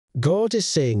God is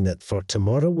saying that for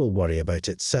tomorrow will worry about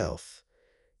itself.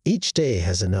 Each day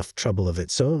has enough trouble of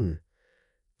its own.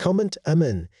 Comment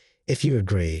Amen if you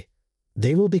agree.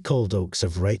 They will be called oaks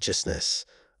of righteousness,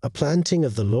 a planting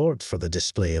of the Lord for the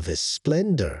display of His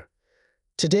splendor.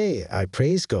 Today, I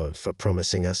praise God for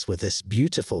promising us with this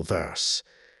beautiful verse.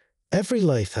 Every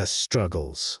life has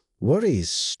struggles, worries,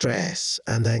 stress,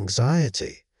 and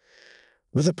anxiety.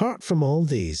 But apart from all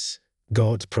these,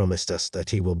 God promised us that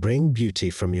He will bring beauty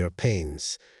from your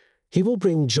pains. He will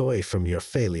bring joy from your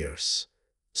failures.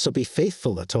 So be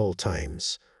faithful at all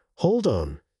times. Hold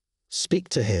on. Speak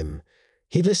to Him.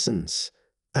 He listens,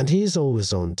 and He is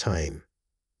always on time.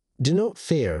 Do not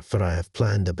fear, for I have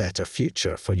planned a better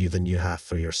future for you than you have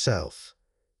for yourself.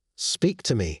 Speak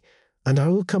to me, and I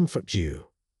will comfort you.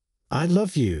 I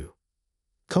love you.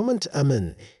 Comment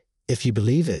Amen if you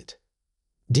believe it.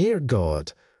 Dear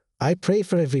God, I pray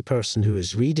for every person who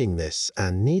is reading this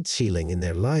and needs healing in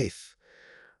their life.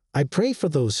 I pray for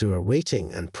those who are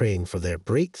waiting and praying for their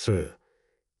breakthrough.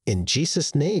 In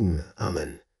Jesus' name,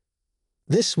 Amen.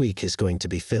 This week is going to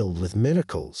be filled with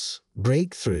miracles,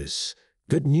 breakthroughs,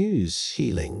 good news,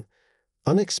 healing,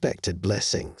 unexpected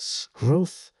blessings,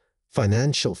 growth,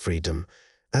 financial freedom,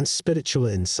 and spiritual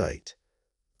insight.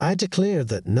 I declare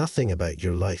that nothing about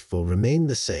your life will remain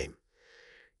the same.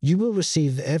 You will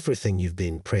receive everything you've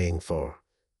been praying for.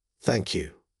 Thank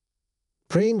you.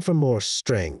 Praying for more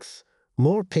strength,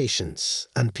 more patience,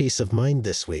 and peace of mind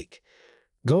this week.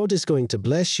 God is going to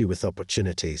bless you with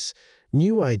opportunities,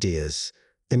 new ideas,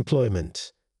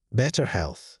 employment, better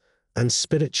health, and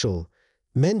spiritual,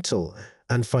 mental,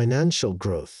 and financial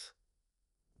growth.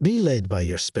 Be led by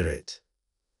your Spirit.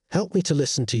 Help me to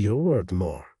listen to your word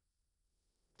more.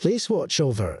 Please watch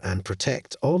over and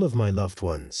protect all of my loved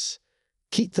ones.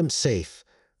 Keep them safe,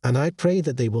 and I pray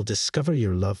that they will discover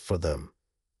your love for them.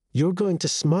 You're going to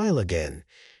smile again.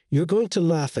 You're going to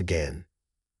laugh again.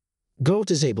 God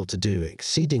is able to do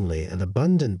exceedingly and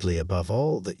abundantly above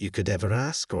all that you could ever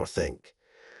ask or think.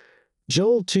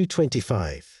 Joel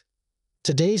 2:25.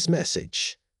 Today's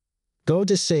message. God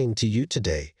is saying to you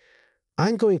today,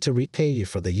 I'm going to repay you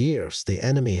for the years the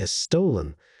enemy has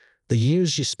stolen, the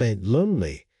years you spent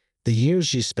lonely, the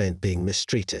years you spent being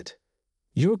mistreated.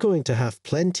 You're going to have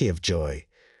plenty of joy,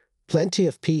 plenty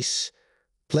of peace,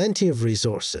 plenty of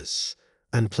resources,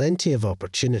 and plenty of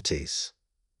opportunities.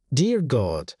 Dear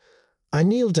God, I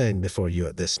kneel down before you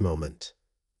at this moment.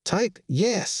 Type,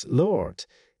 Yes, Lord,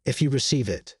 if you receive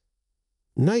it.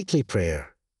 Nightly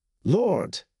prayer.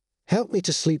 Lord, help me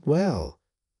to sleep well.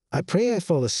 I pray I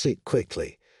fall asleep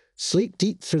quickly, sleep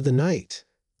deep through the night,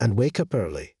 and wake up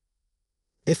early.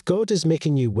 If God is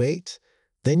making you wait,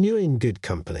 then you're in good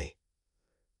company.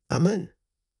 Amen.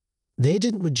 They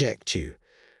didn't reject you.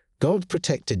 God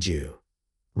protected you.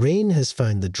 Rain has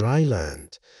found the dry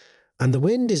land, and the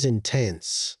wind is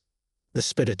intense. The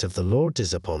Spirit of the Lord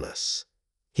is upon us.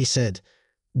 He said,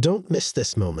 don't miss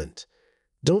this moment.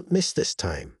 Don't miss this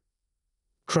time.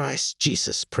 Christ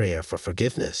Jesus' prayer for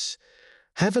forgiveness.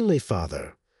 Heavenly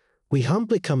Father, we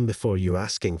humbly come before you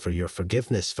asking for your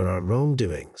forgiveness for our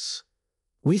wrongdoings.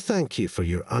 We thank you for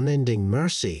your unending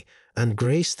mercy and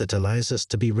grace that allows us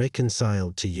to be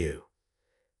reconciled to you.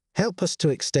 Help us to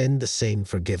extend the same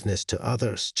forgiveness to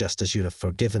others just as you have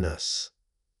forgiven us.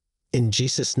 In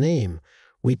Jesus' name,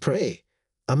 we pray.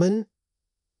 Amen.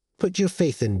 Put your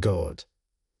faith in God.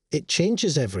 It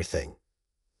changes everything.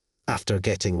 After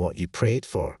getting what you prayed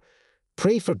for,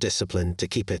 pray for discipline to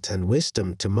keep it and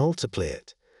wisdom to multiply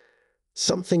it.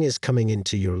 Something is coming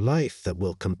into your life that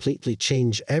will completely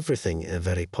change everything in a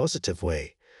very positive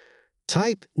way.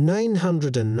 Type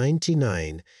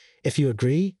 999 if you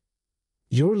agree.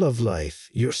 Your love life,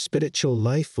 your spiritual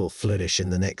life will flourish in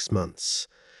the next months.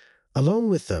 Along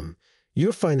with them,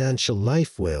 your financial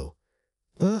life will.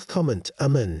 Comment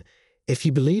Amen if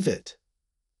you believe it.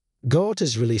 God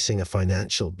is releasing a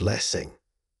financial blessing.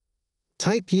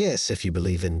 Type yes if you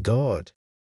believe in God.